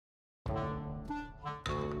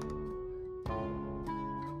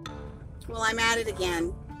Well, I'm at it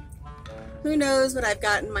again. Who knows what I've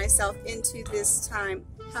gotten myself into this time.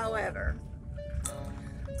 However,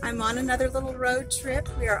 I'm on another little road trip.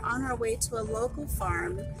 We are on our way to a local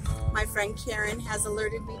farm. My friend Karen has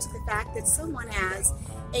alerted me to the fact that someone has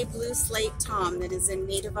a Blue Slate tom that is in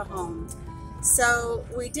need of a home. So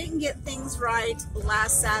we didn't get things right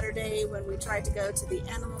last Saturday when we tried to go to the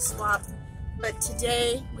animal swap, but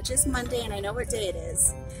today, which is Monday, and I know what day it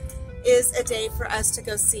is a day for us to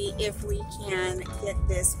go see if we can get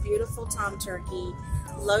this beautiful tom turkey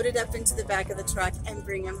loaded up into the back of the truck and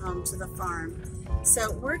bring him home to the farm.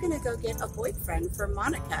 So we're gonna go get a boyfriend for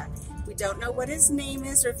Monica. We don't know what his name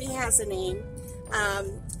is or if he has a name.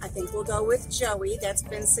 I think we'll go with Joey. That's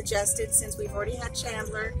been suggested since we've already had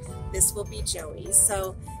Chandler. This will be Joey.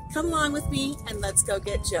 So come along with me and let's go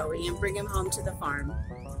get Joey and bring him home to the farm.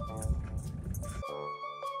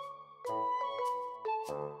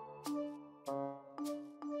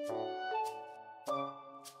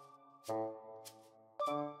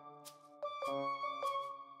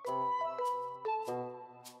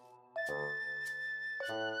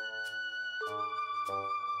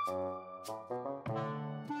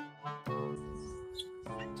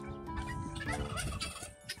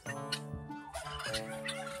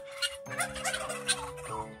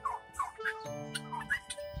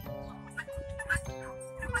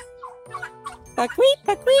 Buckwheat,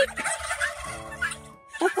 buckwheat.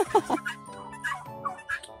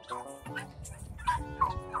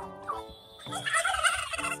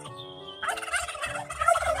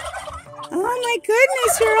 Oh my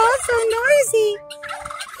goodness, you're all so noisy.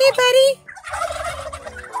 Hey, buddy.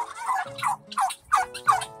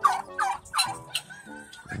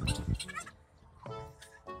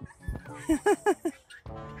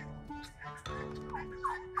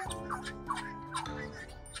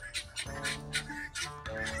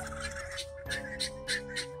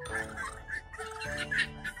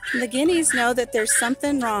 The guineas know that there's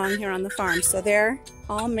something wrong here on the farm, so they're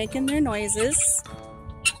all making their noises.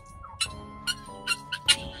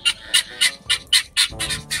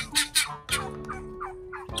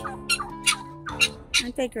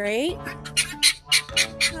 Aren't they great?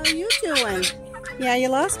 How you doing? Yeah, you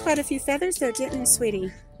lost quite a few feathers there, didn't you,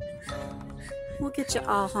 sweetie? We'll get you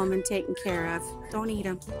all home and taken care of. Don't eat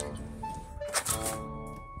them.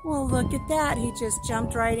 Well, look at that. He just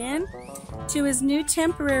jumped right in to his new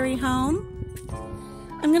temporary home.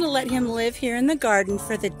 I'm going to let him live here in the garden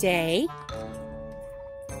for the day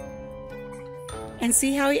and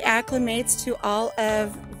see how he acclimates to all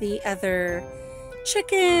of the other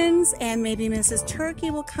chickens, and maybe Mrs. Turkey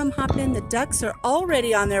will come hop in. The ducks are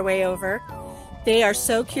already on their way over. They are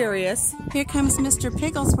so curious. Here comes Mr.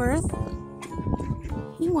 Pigglesworth.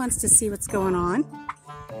 He wants to see what's going on.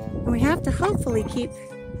 And we have to hopefully keep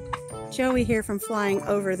Joey here from flying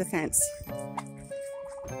over the fence.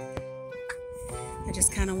 I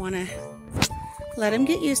just kind of want to let him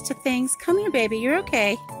get used to things. Come here, baby. You're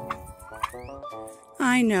okay.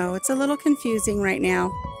 I know. It's a little confusing right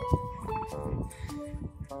now.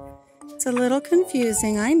 It's a little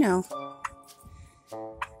confusing. I know.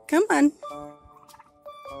 Come on.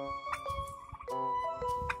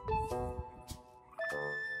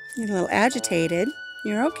 You're a little agitated.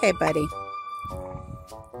 You're okay, buddy.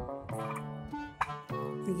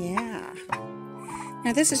 Yeah.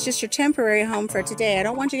 Now this is just your temporary home for today. I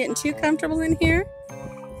don't want you getting too comfortable in here,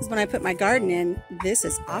 because when I put my garden in, this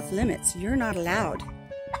is off limits. You're not allowed.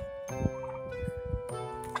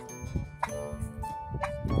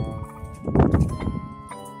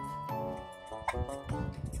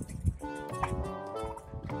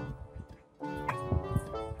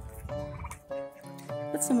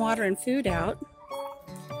 Put some water and food out.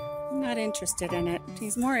 I'm not interested in it.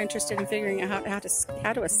 He's more interested in figuring out how to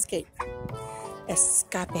escape.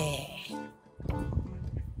 Escape.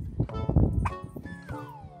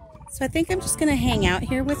 So I think I'm just going to hang out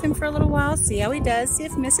here with him for a little while, see how he does, see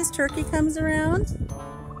if Mrs. Turkey comes around.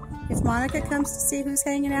 If Monica comes to see who's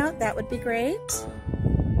hanging out, that would be great.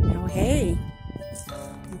 Oh, hey,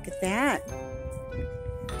 look at that.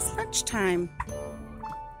 It's lunchtime.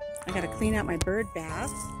 I got to clean out my bird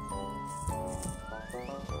bath.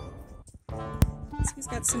 So he's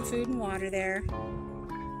got some food and water there.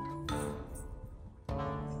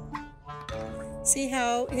 See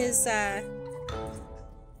how his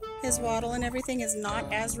waddle and everything is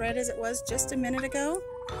not as red as it was just a minute ago?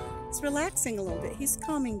 It's relaxing a little bit. He's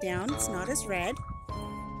calming down. It's not as red.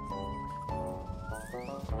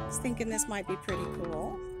 He's thinking this might be pretty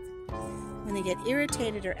cool. When they get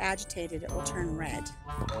irritated or agitated, it will turn red.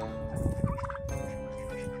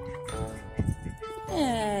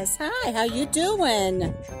 Yes, hi, how you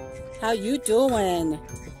doing? How you doing?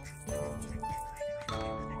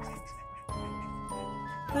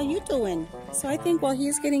 how you doing? So I think while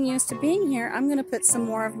he's getting used to being here, I'm going to put some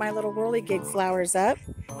more of my little whirligig flowers up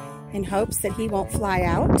in hopes that he won't fly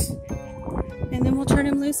out. And then we'll turn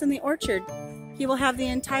him loose in the orchard. He will have the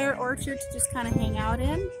entire orchard to just kind of hang out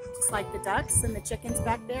in, just like the ducks and the chickens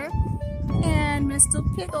back there. And Mr.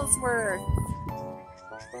 Pigglesworth.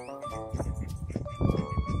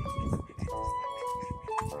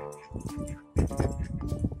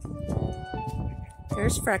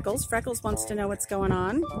 There's Freckles. Freckles wants to know what's going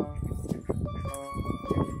on.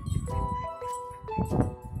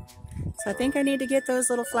 So I think I need to get those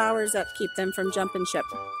little flowers up, keep them from jumping ship.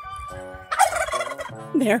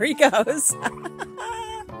 There he goes.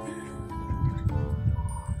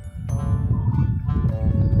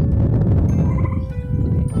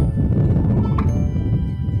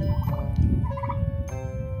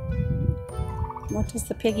 What does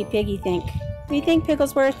the piggy think? What do you think,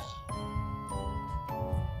 Pigglesworth?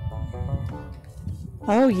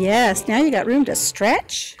 Oh yes, now you got room to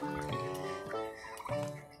stretch.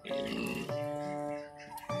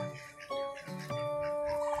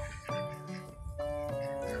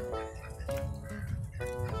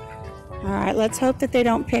 All right, let's hope that they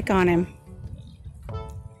don't pick on him.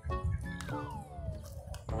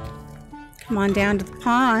 Come on down to the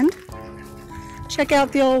pond. Check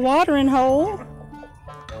out the old watering hole.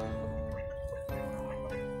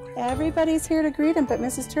 Everybody's here to greet him but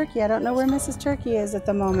Mrs. Turkey. I don't know where Mrs. Turkey is at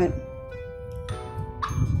the moment.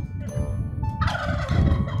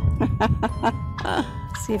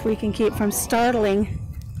 See if we can keep from startling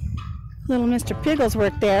little Mr.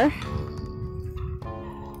 Pigglesworth there.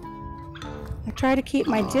 I try to keep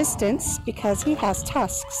my distance because he has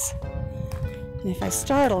tusks. And if I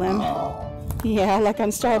startle him, yeah, like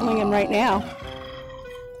I'm startling him right now.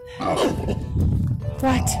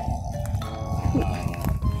 What?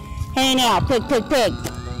 Hey now, pig. Pig.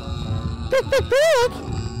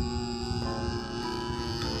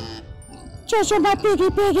 Just my piggy.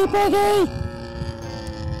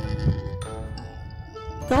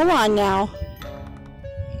 Go on now.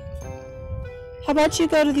 How about you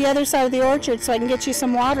go to the other side of the orchard so I can get you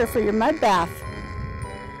some water for your mud bath?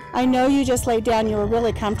 I know you just laid down. You were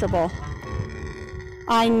really comfortable.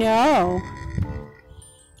 I know.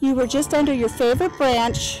 You were just under your favorite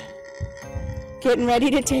branch, getting ready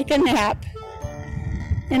to take a nap.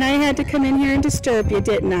 And I had to come in here and disturb you,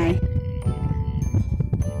 didn't I?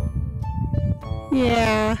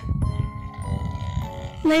 Yeah.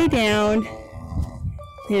 Lay down.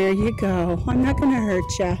 There you go. I'm not going to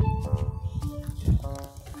hurt you.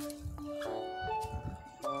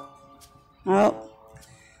 Oh,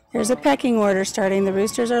 there's a pecking order starting. The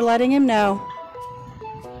roosters are letting him know.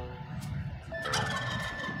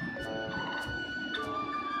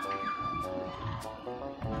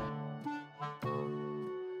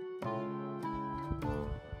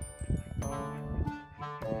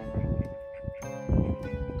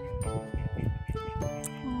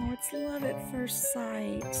 Oh, it's love at first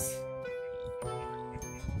sight.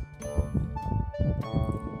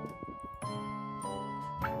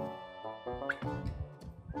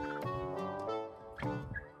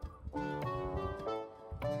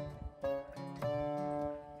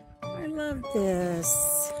 I love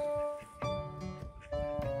this.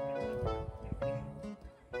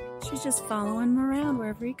 She's just following him around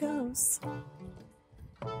wherever he goes.